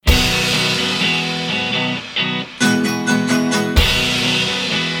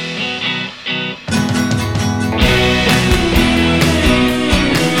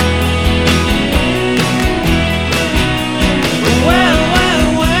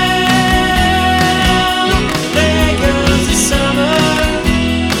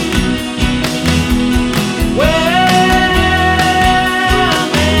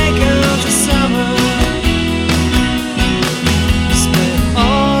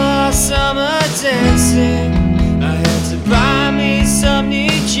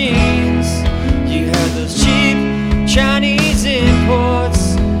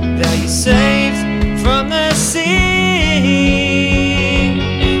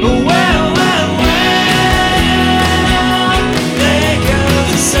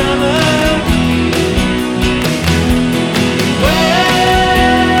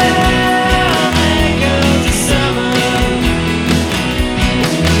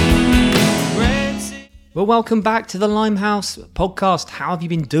Well, welcome back to the Limehouse podcast. How have you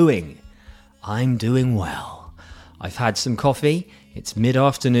been doing? I'm doing well. I've had some coffee. It's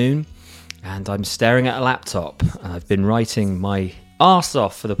mid-afternoon and I'm staring at a laptop. I've been writing my arse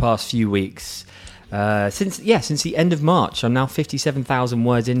off for the past few weeks. Since the end of March. I'm now 57,000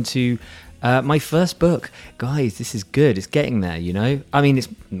 words into my first book. Guys, this is good. It's getting there, you know? I mean, it's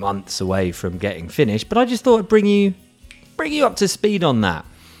months away from getting finished, but I just thought I'd bring you up to speed on that.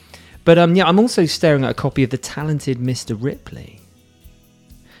 But I'm also staring at a copy of The Talented Mr. Ripley,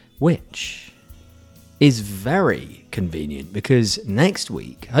 which is very convenient because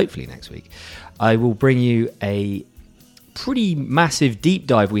hopefully next week, I will bring you a pretty massive deep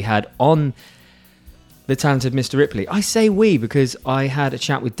dive we had on The Talented Mr. Ripley. I say we because I had a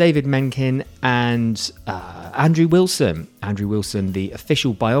chat with David Mencken and Andrew Wilson. Andrew Wilson, the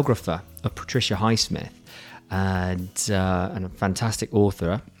official biographer of Patricia Highsmith and a fantastic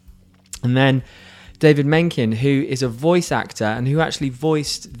author. And then David Mencken, who is a voice actor and who actually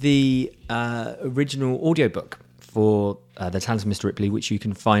voiced the original audiobook for The Talented Mr. Ripley, which you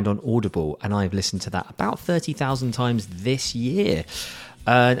can find on Audible. And I've listened to that about 30,000 times this year.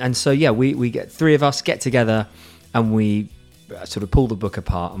 And so, we get three of us get together and we sort of pull the book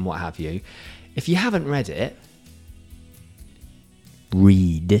apart and what have you. If you haven't read it,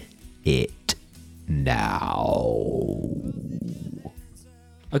 read it now.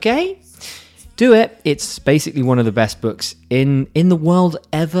 Okay? Do it. It's basically one of the best books in the world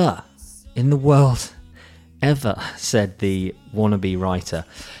ever. In the world ever, said the wannabe writer.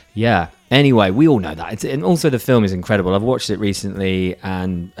 Yeah. Anyway, we all know that. And also the film is incredible. I've watched it recently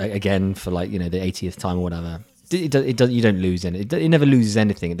and again for the 80th time or whatever. You don't lose any. It never loses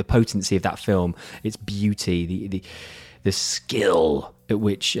anything. The potency of that film, its beauty, the skill at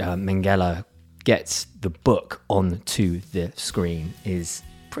which Minghella gets the book onto the screen is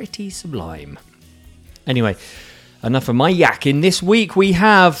pretty sublime. Anyway, enough of my yakking. This week we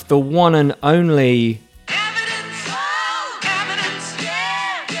have the one and only Evidence.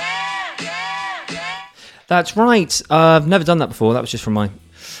 That's right. I've never done that before. That was just from my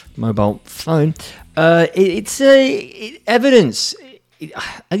mobile phone. It's Evidence.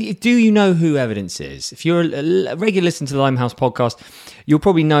 Do you know who Evidence is? If you're a regular listener to the Limehouse podcast, you'll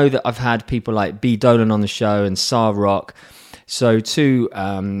probably know that I've had people like B. Dolan on the show and Sa Rock. So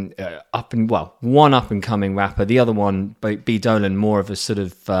one up and coming rapper, the other one, B. Dolan, more of a sort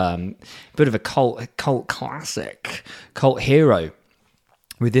of bit of a cult classic, cult hero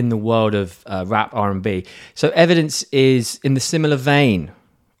within the world of rap R&B. So Evidence is in the similar vein,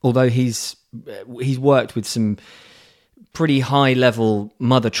 although he's worked with some pretty high level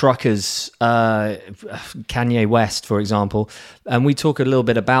mother truckers, Kanye West, for example, and we talk a little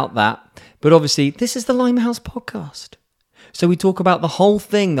bit about that. But obviously, this is the Limehouse podcast. So we talk about the whole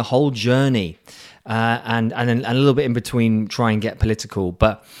thing, the whole journey, and a little bit in between, try and get political.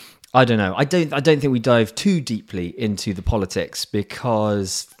 But I don't know. I don't think we dive too deeply into the politics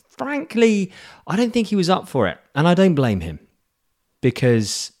because, frankly, I don't think he was up for it, and I don't blame him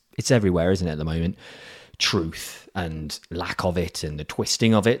because it's everywhere, isn't it, at the moment? Truth and lack of it and the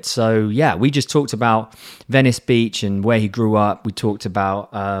twisting of it. So yeah, we just talked about Venice Beach and where he grew up. We talked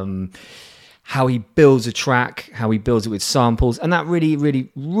about how he builds a track, how he builds it with samples. And that really, really,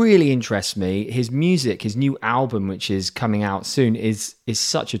 really interests me. His music, his new album, which is coming out soon, is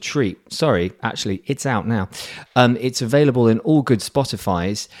such a treat. Sorry, actually, it's out now. It's available in all good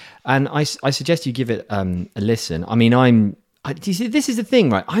Spotifys. And I suggest you give it a listen. I mean, you see, this is the thing,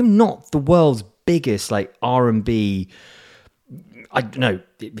 right? I'm not the world's biggest, R&B, I don't know,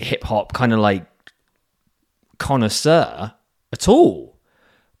 hip-hop kind of, connoisseur at all.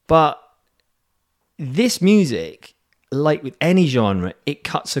 But this music, like with any genre, it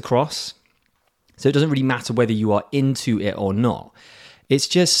cuts across. So it doesn't really matter whether you are into it or not. It's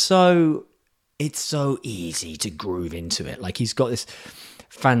just it's so easy to groove into it. He's got this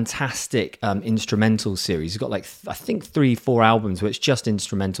fantastic instrumental series. He's got I think 3-4 albums where it's just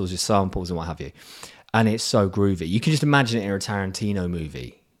instrumentals, just samples and what have you. And it's so groovy. You can just imagine it in a Tarantino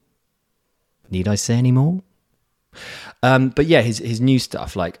movie. Need I say any more? But yeah, his new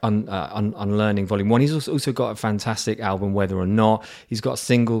stuff Unlearning Volume 1. He's also got a fantastic album, Whether or Not. He's got a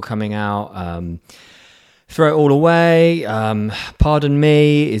single coming out, Throw It All Away. Pardon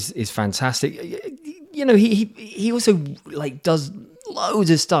Me is fantastic. He also does loads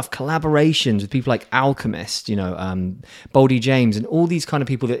of stuff, collaborations with people like Alchemist, Boldy James, and all these kind of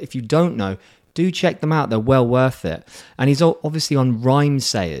people that if you don't know, do check them out. They're well worth it. And he's obviously on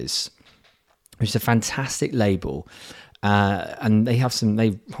Rhymesayers, which is a fantastic label. And they have some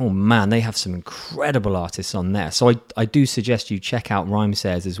incredible artists on there. So I do suggest you check out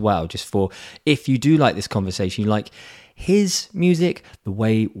Rhymesayers as well, just for if you do like this conversation, you like his music, the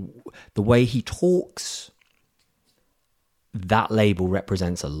way he talks. That label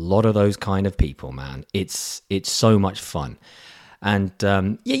represents a lot of those kind of people, man. It's so much fun. And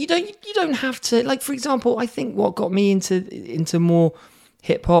you don't have to, like, for example, I think what got me into more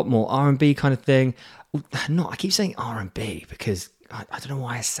hip hop, more R&B kind of thing. I keep saying R&B because I don't know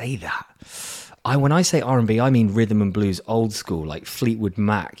why I say that. When I say R&B, I mean rhythm and blues, old school, like Fleetwood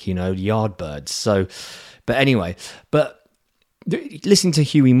Mac, Yardbirds. So, but anyway, listening to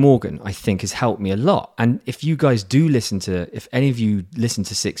Huey Morgan, I think, has helped me a lot. And if you guys if any of you listen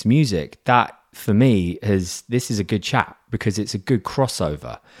to Six Music, that for me this is a good chat because it's a good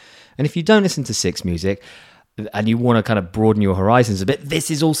crossover. And if you don't listen to Six Music and you want to kind of broaden your horizons a bit,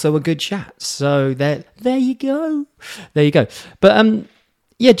 this is also a good chat. So there you go. But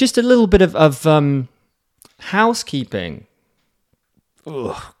just a little bit of housekeeping.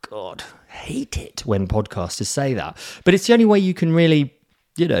 Oh God, hate it when podcasters say that, but it's the only way you can really,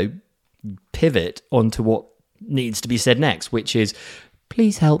 pivot onto what needs to be said next, which is,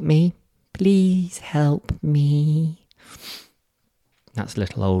 please help me. Please help me. That's a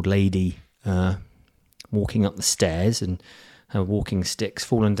little old lady walking up the stairs and her walking stick's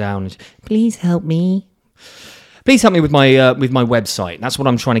fallen down. Please help me. Please help me with my website. That's what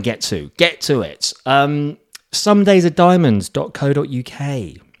I'm trying to get to. Get to it.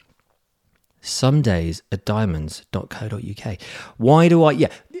 Somedaysatdiamonds.co.uk. Somedaysatdiamonds.co.uk.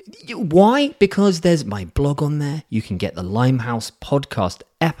 Why? Because there's my blog on there. You can get the Limehouse podcast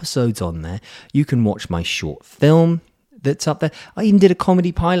episodes on there. You can watch my short film that's up there. I even did a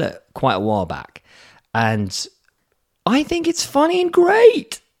comedy pilot quite a while back, and I think it's funny and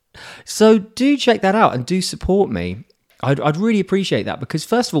great. So do check that out and do support me. I'd really appreciate that, because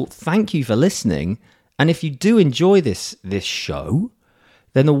first of all, thank you for listening. And if you do enjoy this show,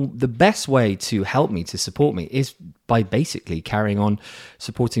 then the best way to help me, to support me, is by basically carrying on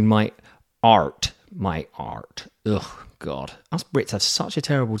supporting my art. Ugh, God. Us Brits have such a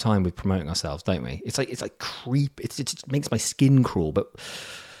terrible time with promoting ourselves, don't we? It's like creep. It just makes my skin crawl, but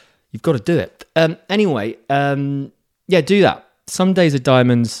you've got to do it. Anyway, do that.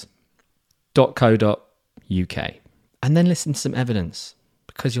 Somedaysatdiamonds.co.uk. And then listen to some evidence,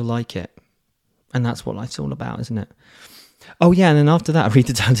 because you'll like it. And that's what life's all about, isn't it? Oh, yeah, and then after that, I read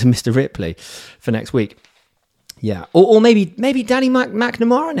it down to Mr. Ripley for next week. Yeah, or maybe Danny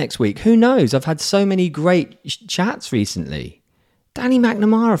McNamara next week. Who knows? I've had so many great chats recently. Danny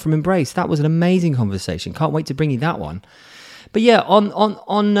McNamara from Embrace. That was an amazing conversation. Can't wait to bring you that one. But yeah, on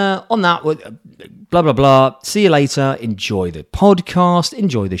that, blah, blah, blah. See you later. Enjoy the podcast.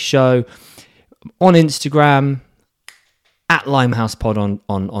 Enjoy the show. On Instagram, at LimeHousePod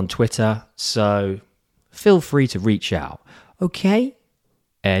on Twitter. So feel free to reach out. Okay?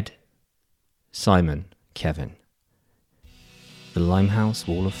 Ed, Simon, Kevin. The Limehouse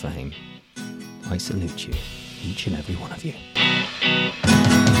Wall of Fame. I salute you, each and every one of you.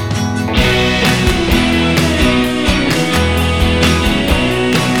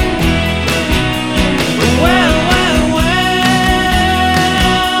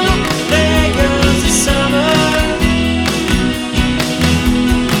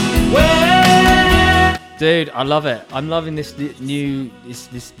 Dude, I love it. I'm loving the new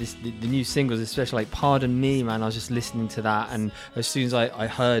singles, especially like Pardon Me, man. I was just listening to that, and as soon as I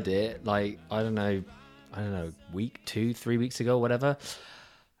heard it, like I don't know, week 2-3 weeks ago, whatever,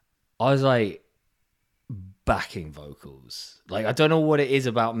 I was like, backing vocals. Like, I don't know what it is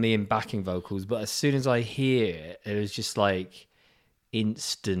about me and backing vocals, but as soon as I hear it, it was just like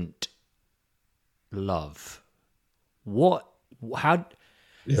instant love. How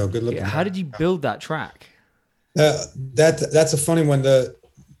did you build that track? That's a funny one.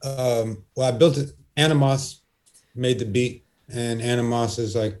 I built it. Animos made the beat, and Animos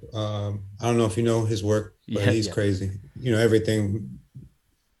is like, I don't know if you know his work, but he's crazy. Everything.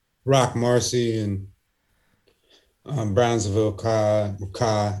 Rock Marcy and Brownsville Ka,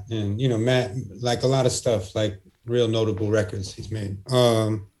 and Matt, like a lot of stuff, like real notable records he's made.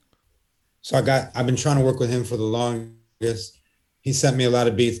 So I've been trying to work with him for the longest. He sent me a lot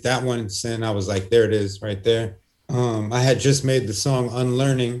of beats. That one, and I was like, there it is, right there. I had just made the song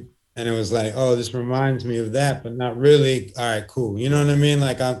Unlearning, and it was like, oh, this reminds me of that, but not really. All right, cool. You know what I mean?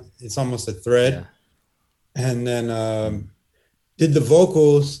 Like, it's almost a thread. Yeah. And then did the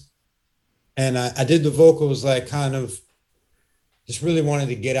vocals, and I did the vocals like kind of just really wanted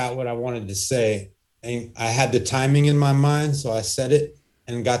to get out what I wanted to say. And I had the timing in my mind, so I said it.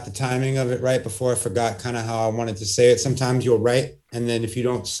 and got the timing of it right before I forgot kind of how I wanted to say it. Sometimes you'll write, and then if you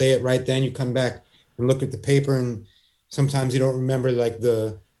don't say it right, then you come back and look at the paper, and sometimes you don't remember like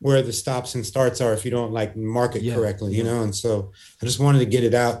the where the stops and starts are if you don't like mark it correctly, you know. And so I just wanted to get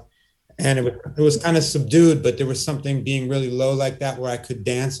it out, and it was kind of subdued, but there was something being really low like that where I could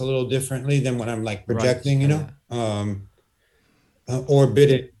dance a little differently than when I'm like projecting, you know.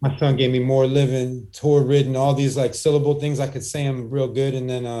 Orbited, my son gave me more living, tour ridden, all these like syllable things I could say them real good. And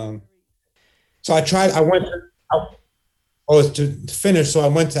then so I went to finish, so I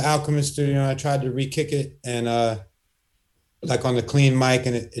went to Alchemist Studio and I tried to re-kick it, and like on the clean mic,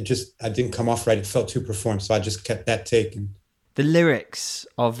 and it just, I didn't come off right. It felt too performed, so I just kept that take. And the lyrics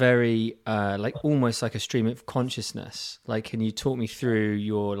are very like almost like a stream of consciousness. Like, can you talk me through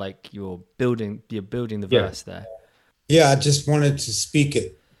you're building the verse there? Yeah, I just wanted to speak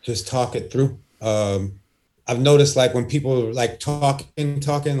it, just talk it through. I've noticed like when people like talking,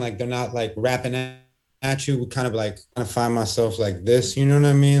 like they're not like rapping at you, kind of find myself like this, you know what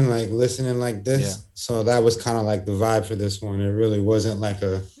I mean? Like listening like this. Yeah. So that was kind of like the vibe for this one. It really wasn't like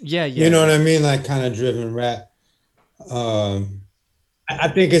you know what I mean? Like kind of driven rap. I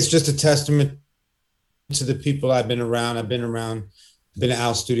think it's just a testament to the people I've been around. I've been to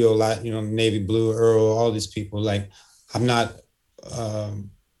Al Studio a lot, you know, Navy Blue, Earl, all these people. Like I'm not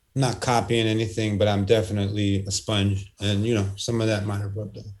copying anything, but I'm definitely a sponge, and you know, some of that might have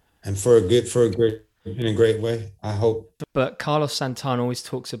rubbed off, and in a great way, I hope. But Carlos Santana always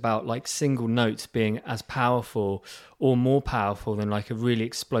talks about like single notes being as powerful or more powerful than like a really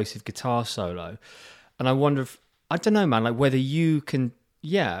explosive guitar solo. And I wonder if, I don't know, man, like whether you can,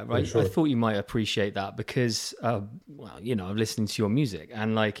 right. Sure. I thought you might appreciate that because, well, you know, I'm listening to your music,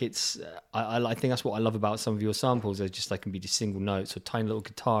 and like it's, I think that's what I love about some of your samples. They're just like can be just single notes or tiny little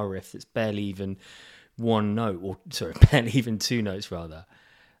guitar riff that's barely even one note, or sorry, barely even two notes rather.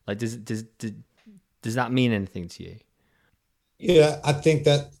 Like, does that mean anything to you? Yeah, I think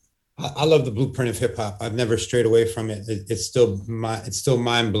that I love the blueprint of hip hop. I've never strayed away from it. It's still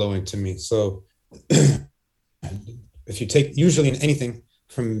mind blowing to me. So if you take, usually in anything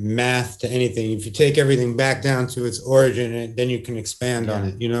from math to anything, if you take everything back down to its origin, then you can expand on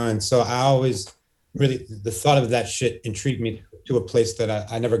it, you know? And so I always really, the thought of that shit intrigued me to a place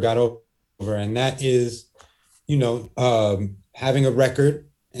that I never got over. And that is, you know, having a record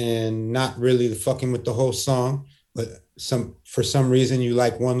and not really fucking with the whole song, but for some reason you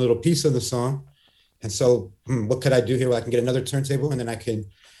like one little piece of the song. And so what could I do here? Well, I can get another turntable, and then I can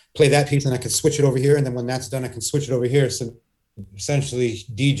play that piece, and I can switch it over here. And then when that's done, I can switch it over here. So essentially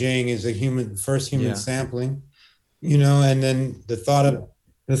DJing is first human sampling, you know. And then the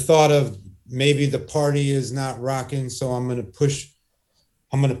thought of maybe the party is not rocking, so I'm going to push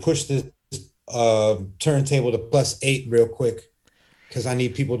this turntable to +8 real quick, because I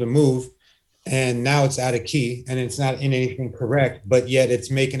need people to move. And now it's out of key, and it's not in anything correct, but yet it's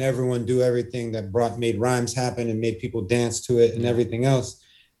making everyone do everything that made rhymes happen and made people dance to it and everything else.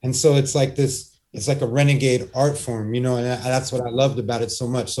 And so it's like this, it's like a renegade art form, you know, and that's what I loved about it so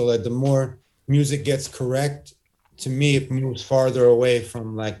much. So that the more music gets correct, to me, it moves farther away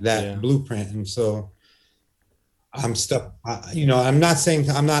from like that blueprint. And so I'm stuck, you know, I'm not saying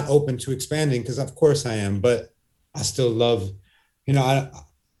I'm not open to expanding, because of course I am, but I still love, you know, I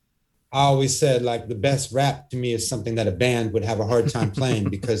always said like the best rap to me is something that a band would have a hard time playing,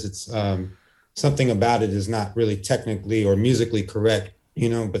 because it's something about it is not really technically or musically correct, you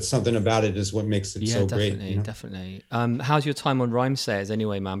know, but something about it is what makes it so great. You know? Definitely. How's your time on Rhymesayers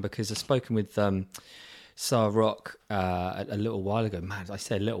anyway, man? Because I've spoken with Sarah Rock a little while ago. Man, I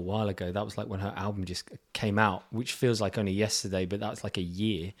say a little while ago. That was like when her album just came out, which feels like only yesterday, but that's like a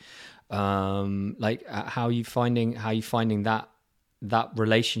year. Like, how are you finding that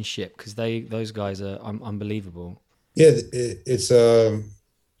relationship? Because those guys are unbelievable. Yeah, it's a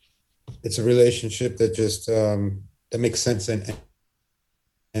relationship that just that makes sense and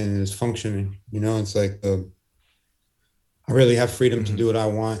is functioning. You know, it's like I really have freedom to do what I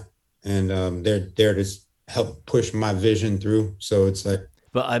want, and they're there to help push my vision through. So it's like,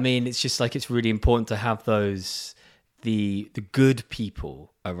 but I mean, it's just like it's really important to have those the good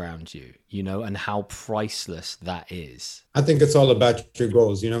people around you, you know, and how priceless that is. I think it's all about your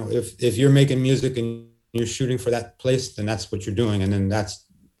goals. You know, if you're making music and you're shooting for that place, then that's what you're doing, and then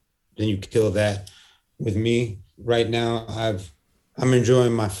you kill that. With me right now, I'm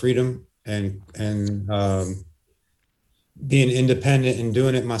enjoying my freedom and being independent and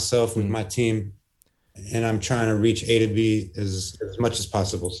doing it myself with my team, and I'm trying to reach A to B as much as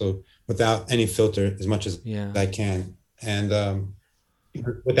possible. So without any filter, as much as I can. And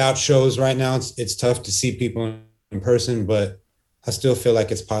without shows right now, it's tough to see people in person, but I still feel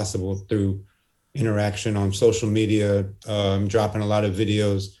like it's possible through interaction on social media, dropping a lot of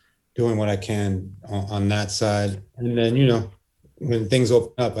videos, doing what I can on that side. And then, when things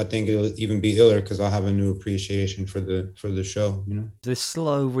open up, I think it'll even be iller because I'll have a new appreciation for the show, The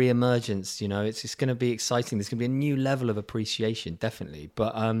slow reemergence, it's going to be exciting. There's going to be a new level of appreciation, definitely.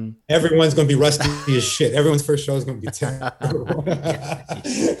 But everyone's going to be rusty as shit. Everyone's first show is going to be terrible. Yeah.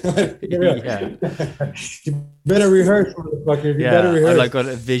 You better rehearse, motherfucker. You better rehearse. I got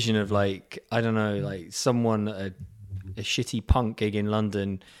a vision of I don't know, someone at a shitty punk gig in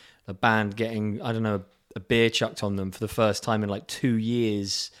London, a band getting, I don't know, a beer chucked on them for the first time in 2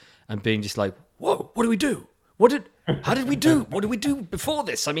 years, and being just like, whoa, what do we do? How did we do? What did we do before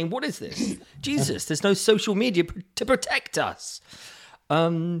this? I mean, what is this? Jesus, there's no social media to protect us.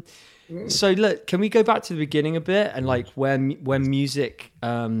 So look, can we go back to the beginning a bit and when music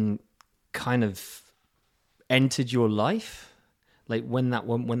kind of entered your life, when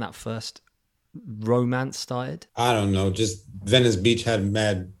that first romance started? I don't know, just Venice Beach had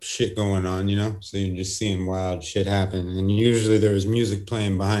mad shit going on, so you're just seeing wild shit happen, and usually there was music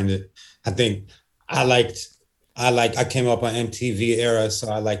playing behind it. I think I came up on MTV era, so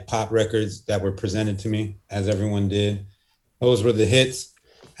I like pop records that were presented to me, as everyone did. Those were the hits,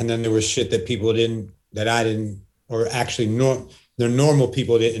 and then there was shit that I didn't, or actually the normal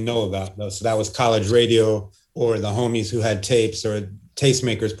people didn't know about. So that was college radio, or the homies who had tapes, or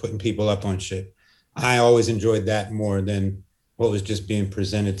tastemakers putting people up on shit. I always enjoyed that more than what was just being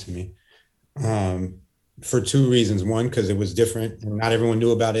presented to me, for two reasons. One, because it was different and not everyone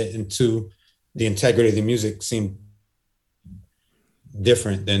knew about it. And two, the integrity of the music seemed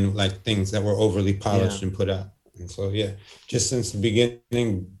different than things that were overly polished and put out. And so, just since the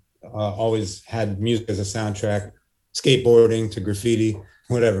beginning, always had music as a soundtrack, skateboarding to graffiti,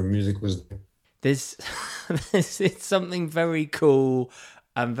 whatever music was. There's it's something very cool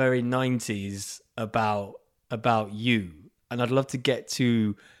and very 90s about you, and I'd love to get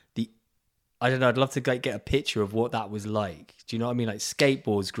to I'd love to get a picture of what that was like. Do you know what I mean?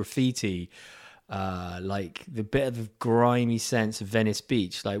 Skateboards, graffiti, the bit of a grimy sense of Venice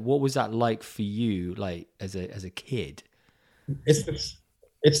Beach. What was that like for you, as a kid? It's the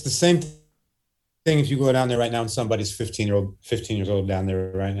same thing if you go down there right now and somebody's 15 years old down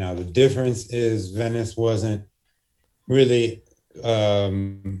there right now. The difference is Venice wasn't really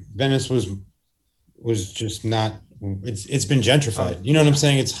Venice was just not, it's been gentrified. You know what I'm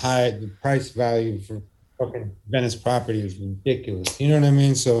saying? It's high. The price value for fucking Venice property is ridiculous. You know what I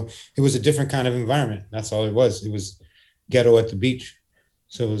mean? So it was a different kind of environment. That's all it was. It was ghetto at the beach.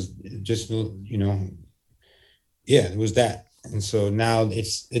 So it was just, it was that. And so now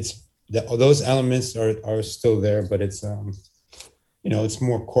those elements are still there, but it's it's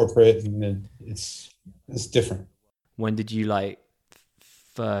more corporate, and it's different. When did you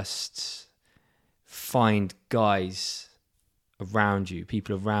first find guys around you,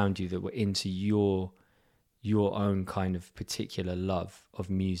 people around you that were into your own kind of particular love of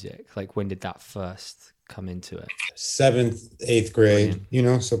music? When did that first come into it? 7th, 8th grade.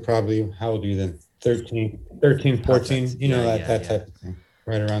 Brilliant. So probably, how old are you then? 13, 14, Perfect. That type of thing,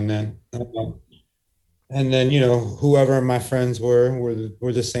 right around then. And then, whoever my friends were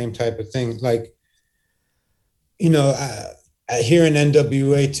the same type of thing. Hearing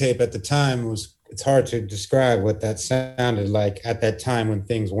NWA tape at the time it's hard to describe what that sounded like at that time when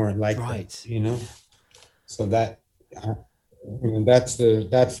things weren't like right. That, So that's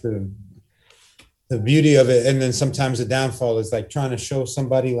the beauty of it. And then sometimes the downfall is trying to show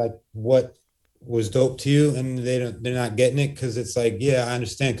somebody what was dope to you, and they're not getting it, because it's I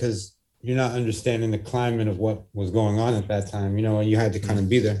understand, because you're not understanding the climate of what was going on at that time, and you had to kind of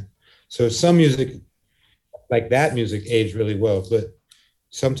be there. So some music, that music, aged really well, but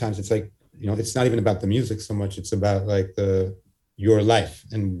sometimes it's it's not even about the music so much, it's about your life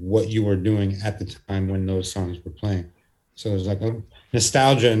and what you were doing at the time when those songs were playing. So there's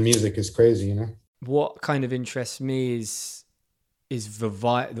nostalgia in music is crazy, What kind of interests me is the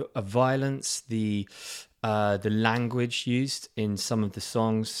violence, the language used in some of the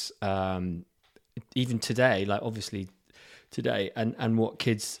songs, even today, obviously today, and what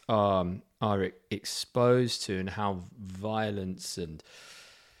kids are exposed to, and how violence and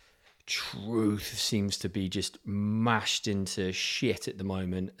truth seems to be just mashed into shit at the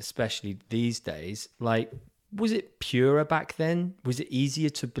moment, especially these days. Was it purer back then? Was it easier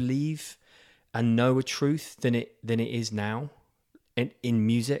to believe and know a truth than it is now? In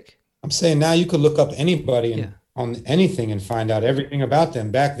music? I'm saying now you could look up anybody on anything and find out everything about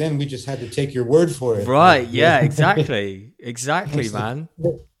them. Back then, we just had to take your word for it. Right, yeah, exactly. Exactly, man.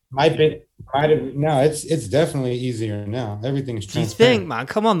 Might be, might have, no, it's definitely easier now. Everything is Do you think, transparent. man?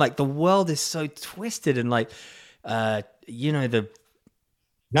 Come on, like the world is so twisted and like, the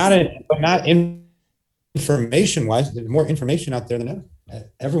But not information wise. There's more information out there than ever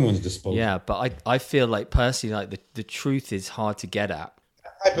at everyone's disposal. yeah. But I feel like personally, like the truth is hard to get at.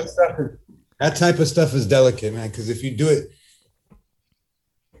 Type of stuff is, that type of stuff is delicate, man. Because if you do it,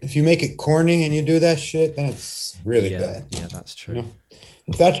 if you make it corny and you do that shit, then it's really Yeah, bad. yeah, that's You true. know,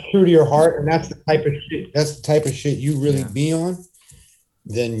 if that's true to your heart and that's the type of shit you really Yeah. be on,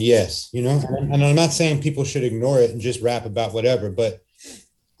 then yes, you know. And I'm not saying people should ignore it and just rap about whatever, but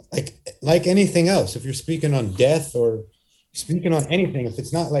like anything else, if you're speaking on death or speaking on anything, if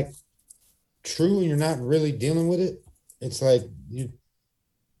it's not like true and you're not really dealing with it, it's like you,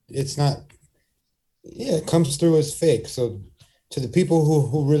 it's not. Yeah, it comes through as fake. So to the people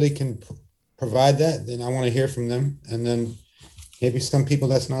who really can provide that, then I want to hear from them. And then maybe some people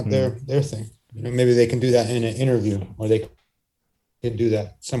that's not their thing. You know, maybe they can do that in an interview, or they can do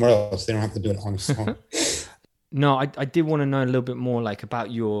that somewhere else. They don't have to do it on a song. No, I did want to know a little bit more like about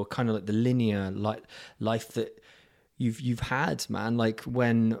your kind of like the linear like life that you've had, man. Like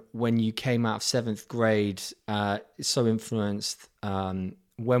when you came out of seventh grade, so influenced.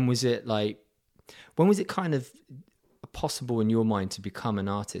 When was it like? When was it kind of possible in your mind to become an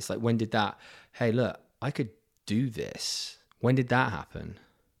artist? Like when did that? Hey, look, I could do this. When did that happen?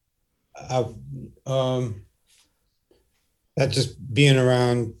 I've that just being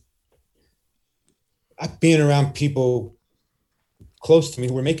around people close to me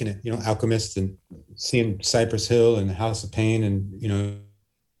who were making it, you know, Alchemist, and seeing Cypress Hill and House of Pain, and you know,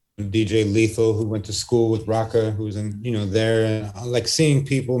 DJ Lethal, who went to school with Rocka, who was in, you know, there, and like seeing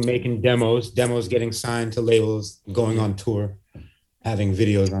people making demos getting signed to labels, going on tour, having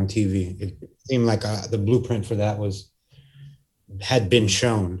videos on TV. It seemed like the blueprint for that had been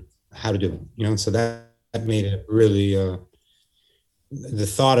shown how to do it, you know. So that made it really. The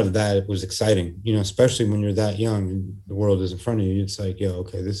thought of that was exciting, you know, especially when you're that young and the world is in front of you. It's like, yo,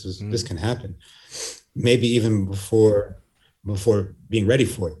 okay, this can happen. Maybe even before being ready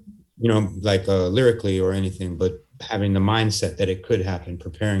for it, you know, like lyrically or anything, but having the mindset that it could happen,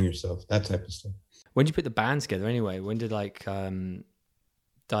 preparing yourself, that type of stuff. When did you put the band together anyway? When did like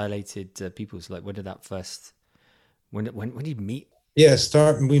Dilated Peoples, like when did that first? When did you meet? Yeah,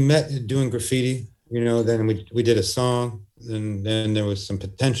 we met doing graffiti, you know, then we did a song, and then there was some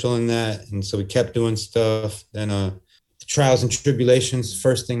potential in that, and so we kept doing stuff. Then the Trials and Tribulations,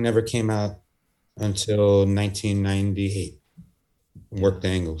 first thing never came out until 1998. Worked the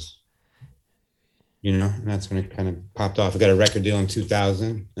Angles, you know, and that's when it kind of popped off. I got a record deal in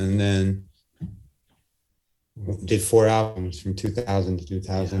 2000, and then did 4 albums from 2000 to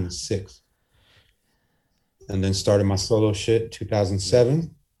 2006. And then started my solo shit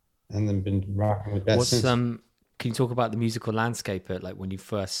 2007, and then been rocking with that since. Can you talk about the musical landscape at like when you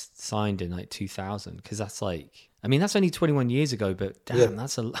first signed in like 2000? Because that's like, I mean, that's only 21 years ago, but damn,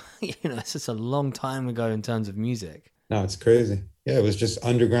 that's a it's just a long time ago in terms of music. No, it's crazy. Yeah, it was just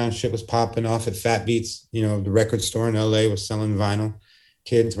underground shit was popping off at Fat Beats. You know, the record store in LA was selling vinyl.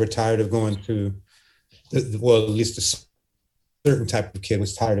 Kids were tired of going to, well, at least a certain type of kid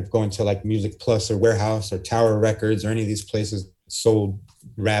was tired of going to like Music Plus or Warehouse or Tower Records or any of these places that sold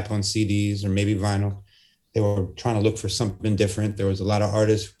rap on CDs or maybe vinyl. They were trying to look for something different. There was a lot of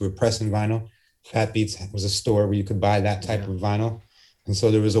artists who were pressing vinyl. Fat Beats was a store where you could buy that type of vinyl. And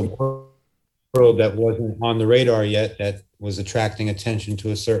so there was a world that wasn't on the radar yet that was attracting attention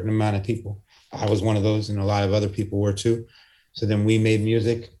to a certain amount of people. I was one of those, and a lot of other people were too. So then we made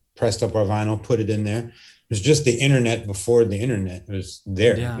music, pressed up our vinyl, put it in there. It was just the internet before the internet was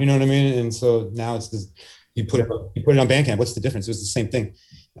there. Yeah. You know what I mean? And so now it's this, you put it on Bandcamp. What's the difference? It was the same thing.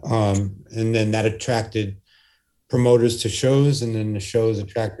 And then that attracted promoters to shows, and then the shows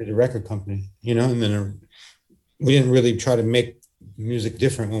attracted a record company, you know, and then we didn't really try to make music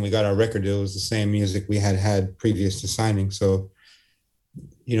different when we got our record deal. It was the same music we had previous to signing. So,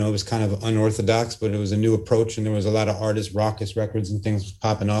 you know, it was kind of unorthodox, but it was a new approach, and there was a lot of artists, Raucous Records and things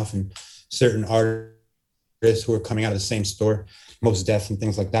popping off, and certain artists who were coming out of the same store, Most Def and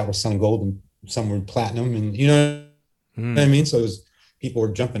things like that, were selling gold, and some were platinum, and you know what I mean? So it was, people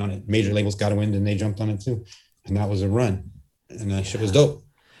were jumping on it. Major labels got wind and they jumped on it too. And that was a run, and that shit was dope.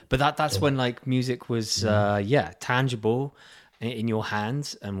 But that's when like music was tangible in your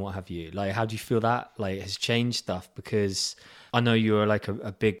hands and what have you. Like, how do you feel that like has changed stuff? Because I know you're like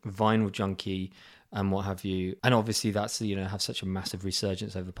a big vinyl junkie and what have you, and obviously that's, you know, have such a massive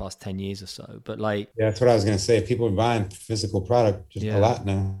resurgence over the past 10 years or so. But like, yeah, that's what I was gonna say. People are buying physical product just a lot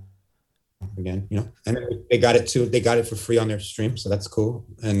now. again, you know, and they got it too. They got it for free on their stream, so that's cool.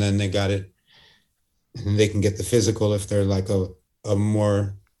 And then they got it, and they can get the physical if they're like a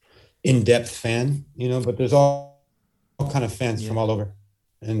more in-depth fan, you know. But there's all kind of fans from Yeah. all over,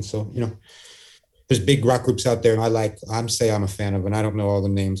 and so you know, there's big rock groups out there. I'm a fan of, and I don't know all the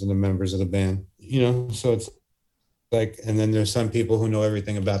names of the members of the band, you know. So it's like, and then there's some people who know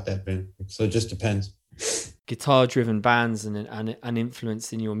everything about that band. So it just depends. Guitar driven bands and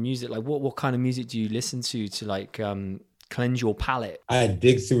influence in your music, like what kind of music do you listen to like cleanse your palate? I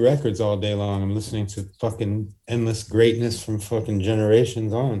dig through records all day long. I'm listening to fucking endless greatness from fucking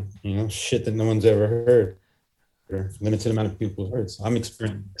generations on, you know, shit that no one's ever heard or limited amount of people have heard. So I'm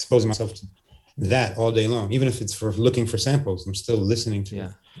exposing myself to that all day long, even if it's for looking for samples. I'm still listening to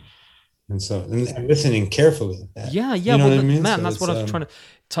it. And so, and listening carefully at that. Yeah, you know well, what I mean? man, So that's what I was trying to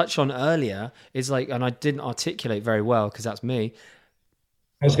touch on earlier. Is like, and I didn't articulate very well because that's me.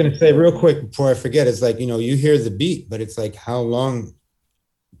 I was going to say real quick before I forget, it's like, you know, you hear the beat, but it's like how long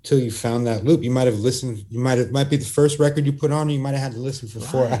till you found that loop? You might have listened, might be the first record you put on, you might have had to listen for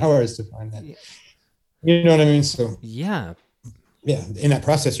 4 hours to find that. You know what I mean? So yeah, in that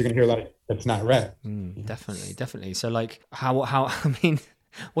process, you're going to hear a lot of that's not rap. Definitely. So like how I mean,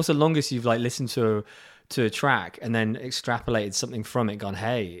 what's the longest you've like listened to a track and then extrapolated something from it, gone,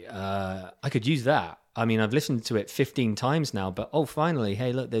 hey, I could use that. I mean, I've listened to it 15 times now, but finally,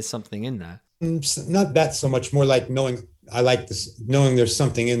 hey, look, there's something in there. Not that so much, more like knowing I like this, knowing there's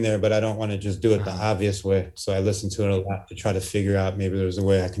something in there, but I don't want to just do it the obvious way. So I listen to it a lot to try to figure out maybe there's a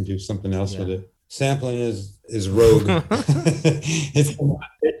way I can do something else with it. Sampling is rogue. It's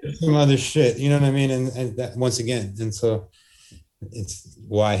some other shit, you know what I mean? And that, once again, and so it's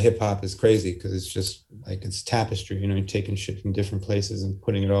why hip hop is crazy, because it's just like it's tapestry, you know, you're taking shit from different places and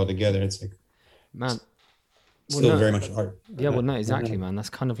putting it all together. It's like, man, still very much art. Yeah, well, no, exactly, man.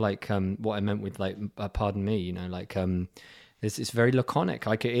 That's kind of like what I meant with like, pardon me, you know, like it's very laconic,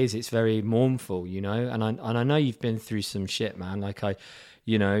 like it is. It's very mournful, you know. And I know you've been through some shit, man. Like I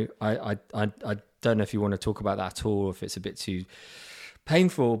don't know if you want to talk about that at all, or if it's a bit too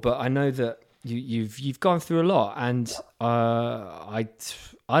painful. But I know that you've gone through a lot, and I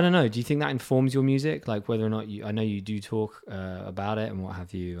don't know. Do you think that informs your music, like whether or not I know you do talk about it and what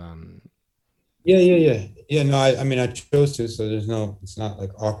have you? Yeah. No, I mean, I chose to, so it's not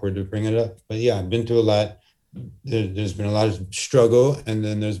like awkward to bring it up. But yeah, I've been through a lot. There's been a lot of struggle, and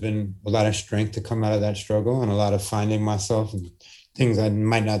then there's been a lot of strength to come out of that struggle, and a lot of finding myself and things I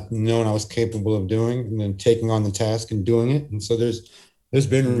might not known I was capable of doing, and then taking on the task and doing it. And so there's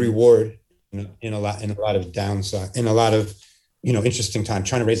been reward in a lot of downside, in a lot of, you know, interesting time,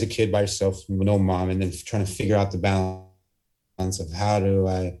 trying to raise a kid by yourself with no mom, and then trying to figure out the balance of how do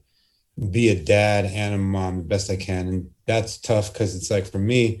I be a dad and a mom the best I can. And that's tough, because it's like, for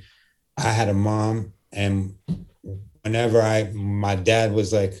me, I had a mom, and whenever my dad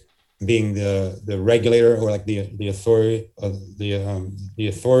was like being the regulator, or like the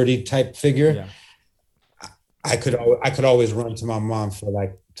authority type figure, I could always run to my mom for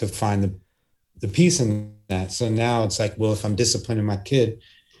like to find the peace in that. So now it's like, well, if I'm disciplining my kid,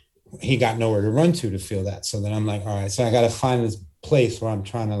 he got nowhere to run to feel that. So then I'm like, all right, so I got to find this place where I'm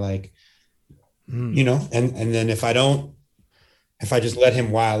trying to like, you know, and then if I just let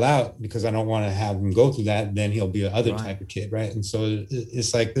him wild out because I don't want to have him go through that, then he'll be another type of kid, right? And so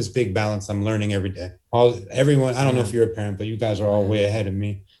it's like this big balance I'm learning every day. Everyone, I don't know if you're a parent, but you guys are all way ahead of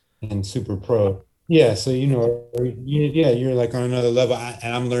me and super pro. Yeah, so you know, you're like on another level,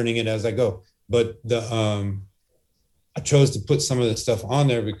 and I'm learning it as I go. But I chose to put some of the stuff on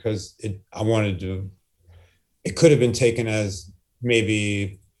there because I wanted to. It could have been taken as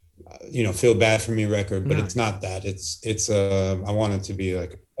maybe, you know, feel bad for me record, but it's not that. It's I want it to be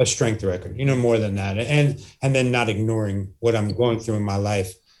like a strength record, you know, more than that, and then not ignoring what I'm going through in my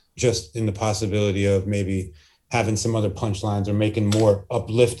life, just in the possibility of maybe having some other punchlines or making more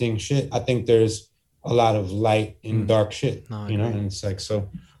uplifting shit. I think there's a lot of light in dark shit, you know, and it's like, so.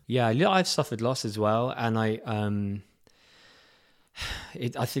 Yeah, I've suffered loss as well, and I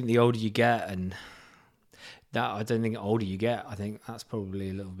think the older you get, and that I don't think the older you get, I think that's probably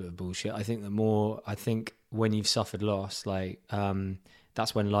a little bit of bullshit. I think when you've suffered loss, like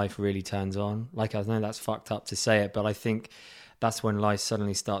that's when life really turns on. Like, I know that's fucked up to say it, but I think that's when life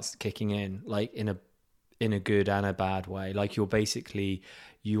suddenly starts kicking in, like in a good and a bad way. Like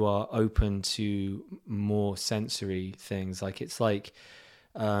you are open to more sensory things. Like it's like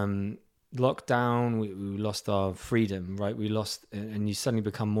lockdown, we lost our freedom, right? And you suddenly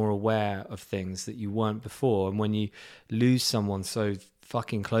become more aware of things that you weren't before. And when you lose someone so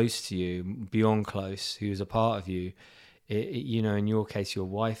fucking close to you, beyond close, who's a part of you, you know, in your case, your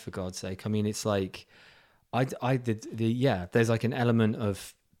wife, for God's sake. I mean, it's like, I did there's like an element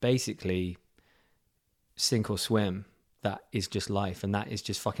of basically sink or swim. That is just life, and that is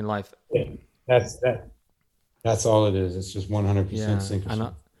just fucking life. Yeah, that's all it is. It's just 100% Yeah, sink or and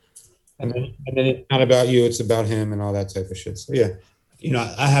swim. And then it's not about you, it's about him and all that type of shit. So yeah, you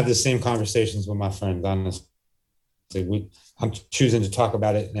know, I have the same conversations with my friends, honestly. I'm choosing to talk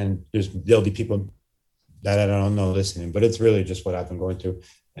about it, and there'll be people that I don't know listening, but it's really just what I've been going through.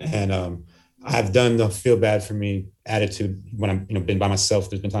 And I've done the feel bad for me attitude when I'm, you know, been by myself.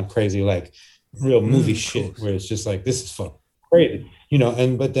 There's been times crazy, like real movie shit where it's just like, this is fucking crazy, you know,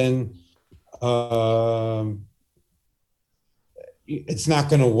 but then it's not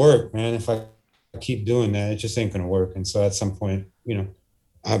going to work, man. If I keep doing that, it just ain't going to work. And so at some point, you know,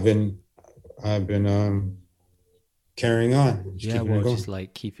 I've been carrying on. Just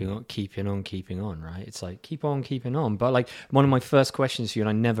like keeping on, right? It's like keeping on. But like one of my first questions for you, and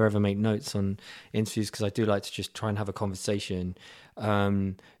I never ever make notes on interviews because I do like to just try and have a conversation.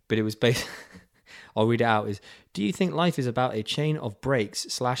 But it was based. I'll read it out. Is, do you think life is about a chain of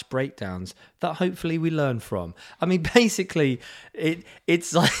breaks/breakdowns that hopefully we learn from? I mean, basically,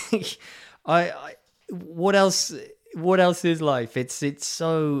 it's like, what else is life?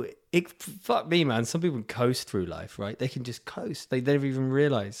 Fuck me, man. Some people coast through life, right? They can just coast. They never even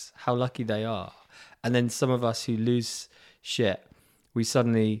realize how lucky they are. And then some of us who lose shit, we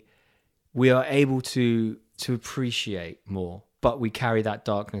are able to appreciate more, but we carry that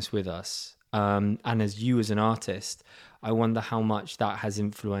darkness with us. And as you as an artist, I wonder how much that has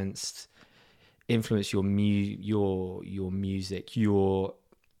influenced your music, your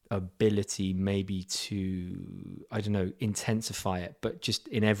ability maybe to, I don't know, intensify it, but just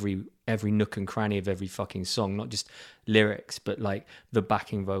in every nook and cranny of every fucking song, not just lyrics, but like the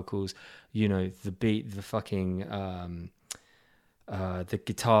backing vocals, you know, the beat, the fucking the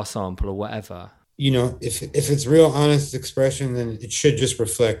guitar sample or whatever. You know, if it's real honest expression, then it should just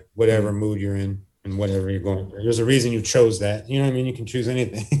reflect whatever mood you're in and whatever you're going through. There's a reason you chose that. You know what I mean? You can choose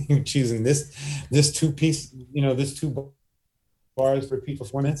anything. You're choosing this two piece, you know, this two bars for repeat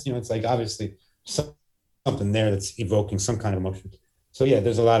performance. You know, it's like obviously something there that's evoking some kind of emotion. So yeah,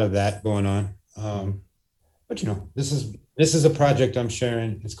 there's a lot of that going on. But you know, this is a project I'm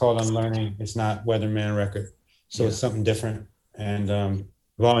sharing. It's called Unlearning. It's not Weatherman record, so it's something different. And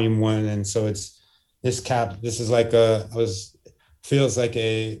volume 1, and so it's. This is like this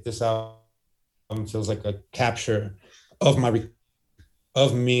album feels like a capture of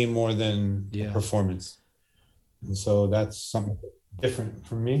me more than a performance. And so that's something different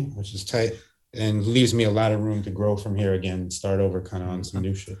for me, which is tight and leaves me a lot of room to grow from here again and start over kind of on some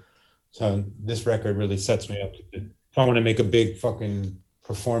new shit. So this record really sets me up. If I want to make a big fucking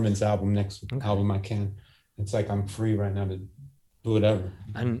performance album album I can. It's like I'm free right now to do whatever.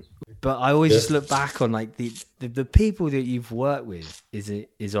 But I always just look back on like the people that you've worked with is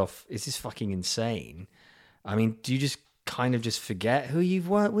this fucking insane. I mean, do you just kind of just forget who you've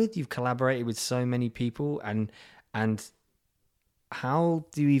worked with? You've collaborated with so many people, and how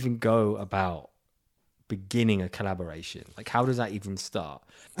do you even go about beginning a collaboration? Like, how does that even start?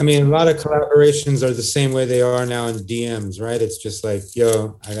 I mean, a lot of collaborations are the same way they are now in DMs, right? It's just like,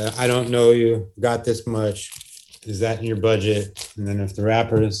 yo, I don't know you, got this much. Is that in your budget? And then if the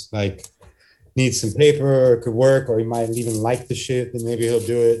rappers like need some paper or could work, or he might even like the shit, then maybe he'll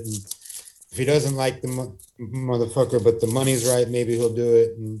do it. And if he doesn't like the motherfucker, but the money's right, maybe he'll do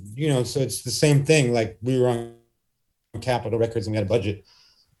it. And, you know, so it's the same thing. Like we were on Capitol Records and we had a budget.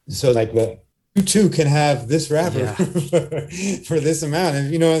 So like you two can have this rapper for this amount.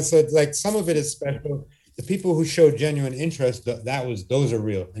 And, you know, so it's like some of it is special. The people who showed genuine interest, those are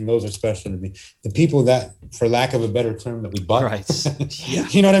real and those are special to me. The people that, for lack of a better term, that we bought, right?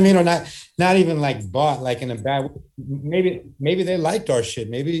 You know what I mean, or not even like bought, like in a bad. Maybe they liked our shit.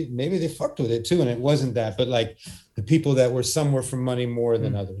 Maybe they fucked with it too, and it wasn't that. But like the people that were somewhere for money more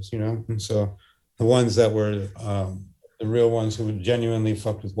than others, you know. And so the ones that were the real ones who genuinely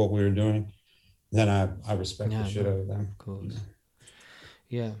fucked with what we were doing, then I respect the shit out of them. Of course.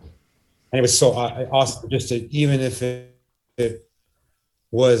 Yeah. And it was so awesome just to, even if it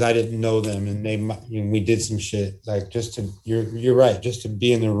was, I didn't know them and we did some shit, like just to, you're right, just to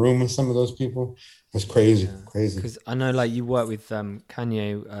be in the room with some of those people was crazy. Because I know like you work with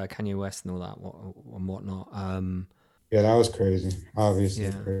Kanye West and all that and whatnot. Yeah, that was crazy, obviously.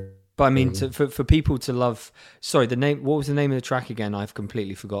 Yeah. Crazy. But I mean, for people to love, sorry, what was the name of the track again? I've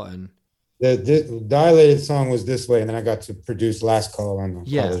completely forgotten. The dilated song was This Way, and then I got to produce Last Call on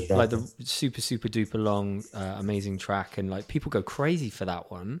the like the super duper long amazing track, and like people go crazy for that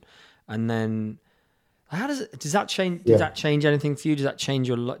one. And then How does that change? Did Yeah. that change anything for you? Does that change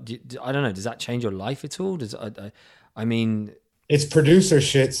your life? I don't know. Does that change your life at all? I mean, It's producer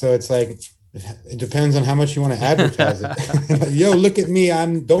shit, so it's like it depends on how much you want to advertise it. Yo, look at me.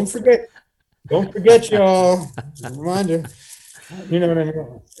 Don't forget y'all. Reminder. You know what I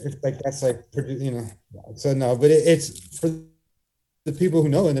mean? It's like that's like So no, but it's for the people who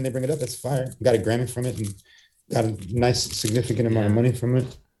know, and then they bring it up. That's fire. Got a Grammy from it, and got a nice significant amount of money from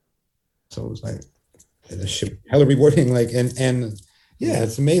it. So it was like hella rewarding. Like and yeah,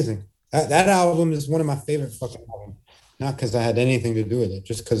 it's amazing. That album is one of my favorite fucking albums. Not because I had anything to do with it,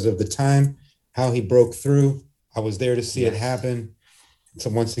 just because of the time, how he broke through. I was there to see it happen. So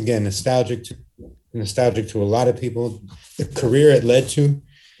once again, nostalgic to a lot of people. The career it led to.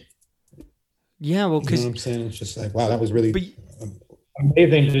 Yeah, well, because you know what I'm saying, it's just like, wow, that was really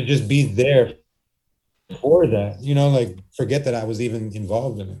amazing to just be there for that. You know, like forget that I was even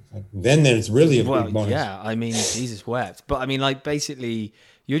involved in it. Like, then it's really a big bonus. Yeah, I mean, Jesus wept. But I mean, like basically,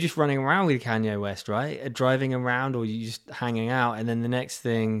 you're just running around with Kanye West, right? Driving around, or you just hanging out, and then the next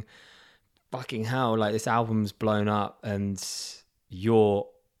thing, fucking hell, like this album's blown up, and you're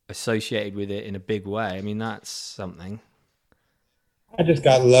associated with it in a big way. I mean, that's something. I just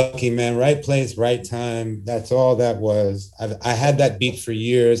got lucky, man. Right place, right time. That's all that was. I had that beat for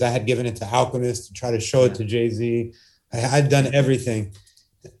years. I had given it to Alchemist to try to show it to Jay-Z. I'd done everything.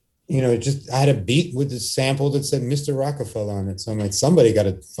 You know, I had a beat with the sample that said Mr. Rockefeller on it. So I'm like, somebody got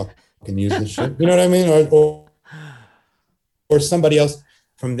to fucking use this shit. You know what I mean? Or somebody else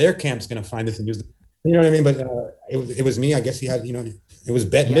from their camp's going to find this and use it. You know what I mean? But it was me. I guess he had, it was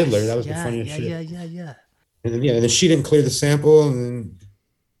Bette Midler. That was the funniest shit. Yeah. And then she didn't clear the sample, and then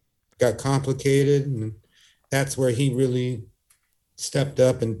got complicated, and that's where he really stepped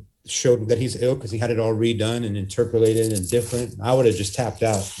up and showed that he's ill because he had it all redone and interpolated and different. I would have just tapped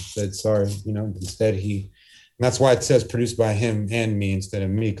out and said sorry, Instead, and that's why it says produced by him and me instead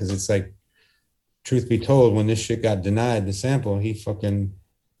of me, because it's like, truth be told, when this shit got denied, the sample, he fucking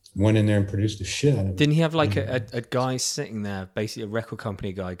went in there and produced the shit out of it. Didn't he have like a guy sitting there, basically a record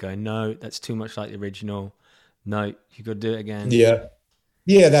company guy, going, "No, that's too much like the original. No, you got to do it again."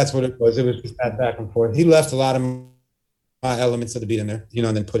 Yeah, that's what it was. It was just that back and forth. He left a lot of my elements of the beat in there,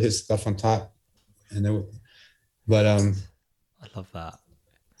 and then put his stuff on top. But I love that.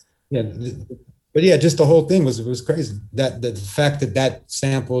 Yeah, but yeah, just the whole thing was crazy. That the fact that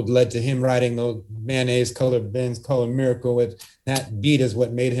sample led to him writing those Mayonnaise, Color Benz, Color Miracle with that beat is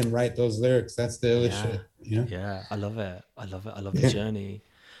what made him write those lyrics. That's the other shit. Yeah, I love it. I love the journey.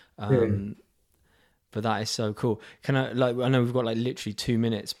 But that is so cool. Can I know we've got like literally 2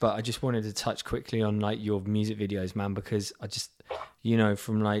 minutes, but I just wanted to touch quickly on like your music videos, man, because I just,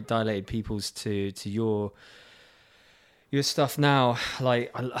 from like Dilated Peoples to your stuff now,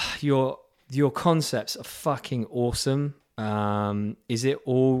 like your concepts are fucking awesome. Is it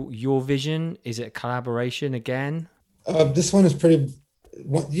all your vision? Is it a collaboration again? This one is pretty.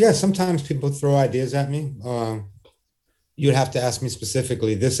 Yeah, sometimes people throw ideas at me. You'd have to ask me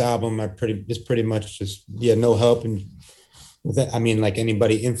specifically. This album, is pretty much just no help, and with that, I mean like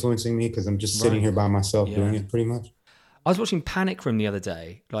anybody influencing me, because I'm just sitting here by myself doing it pretty much. I was watching Panic Room the other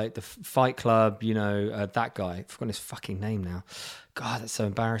day, like the Fight Club. That guy. I've forgotten his fucking name now. God, that's so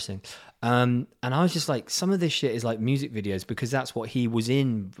embarrassing. And I was just like, some of this shit is like music videos, because that's what he was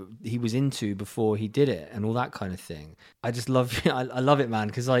into before he did it, and all that kind of thing. I just love I love it, man,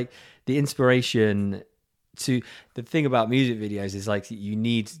 because like the inspiration to the thing about music videos is like you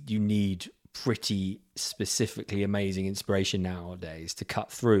need pretty specifically amazing inspiration nowadays to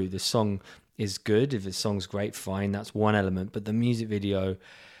cut through. The song is good. If the song's great, fine, that's one element. But the music video,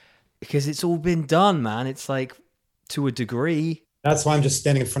 because it's all been done, man, it's like to a degree. That's why I'm just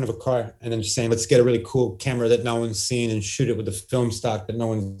standing in front of a car and then just saying, let's get a really cool camera that no one's seen and shoot it with the film stock that no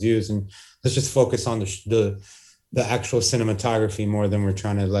one's used, and let's just focus on the actual cinematography more than we're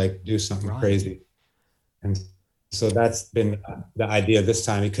trying to like do something crazy. And so that's been the idea this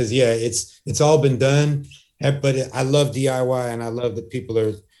time, because it's all been done, but I love DIY, and I love that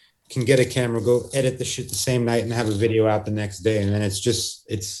people can get a camera, go edit the shit the same night and have a video out the next day. And then and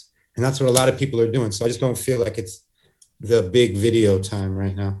that's what a lot of people are doing. So I just don't feel like it's the big video time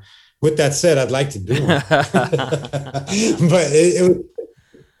right now. With that said, I'd like to do it, but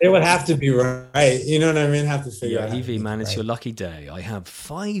it would have to be right. You know what I mean? Have to figure out. Evie, man, it's your lucky day. I have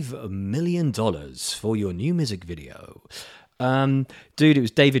 $5 million for your new music video. Dude, it was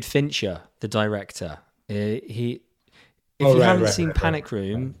David Fincher, the director. If you haven't seen Panic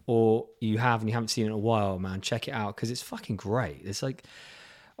Room, or you have and you haven't seen it in a while, man, check it out, because it's fucking great. It's like,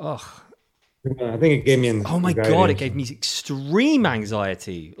 I think it gave me Oh my anxiety. God, it gave me extreme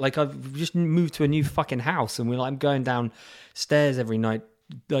anxiety. Like, I've just moved to a new fucking house, and I'm going downstairs every night,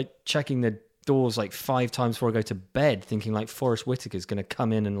 like checking the doors like 5 times before I go to bed, thinking like Forrest Whitaker's going to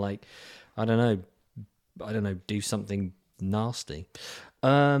come in and like, I don't know, do something nasty.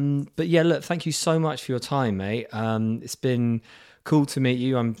 But yeah, look, thank you so much for your time, mate. It's been cool to meet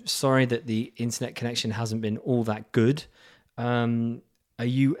you. I'm sorry that the internet connection hasn't been all that good. Are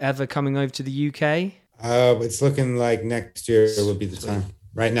you ever coming over to the UK? It's looking like next year would be the time.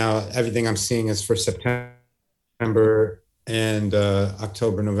 Right now, everything I'm seeing is for September and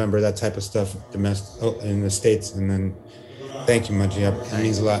October, November, that type of stuff, domestic in the States. And then, thank you, Maji. It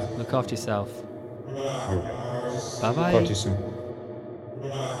means a lot. Look after yourself. Talk to Bye-bye. you soon.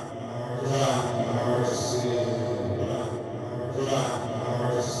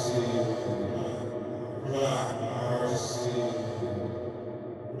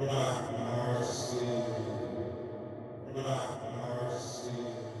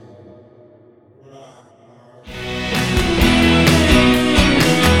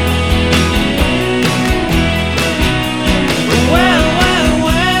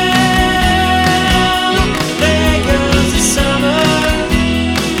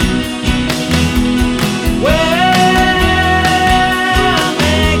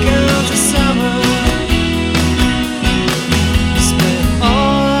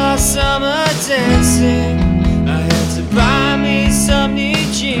 Dancing